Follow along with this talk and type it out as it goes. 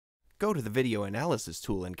go to the Video Analysis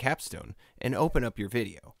tool in Capstone and open up your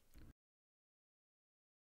video.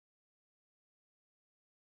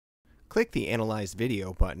 Click the Analyze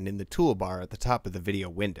Video button in the toolbar at the top of the video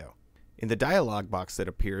window. In the dialog box that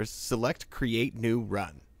appears, select Create New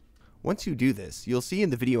Run. Once you do this, you'll see in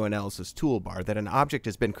the Video Analysis toolbar that an object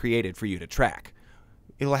has been created for you to track.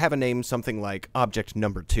 It'll have a name something like Object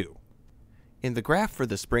Number 2. In the graph for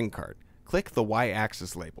the spring cart, click the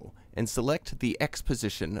Y-axis label and select the X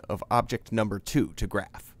position of Object Number 2 to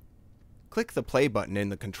graph. Click the play button in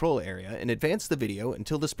the control area and advance the video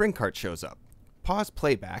until the spring cart shows up. Pause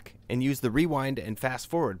playback and use the rewind and fast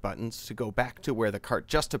forward buttons to go back to where the cart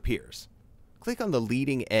just appears. Click on the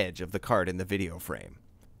leading edge of the cart in the video frame.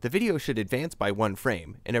 The video should advance by 1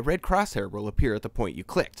 frame and a red crosshair will appear at the point you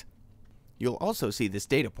clicked. You'll also see this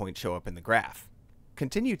data point show up in the graph.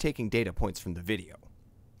 Continue taking data points from the video.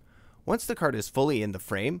 Once the cart is fully in the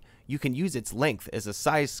frame, you can use its length as a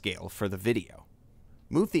size scale for the video.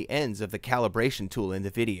 Move the ends of the calibration tool in the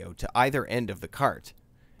video to either end of the cart,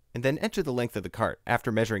 and then enter the length of the cart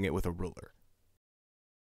after measuring it with a ruler.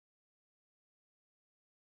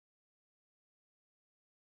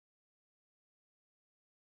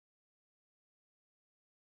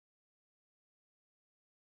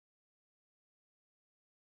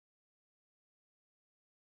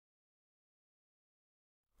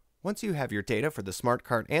 Once you have your data for the smart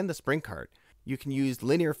cart and the spring cart, you can use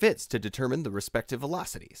linear fits to determine the respective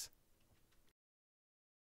velocities.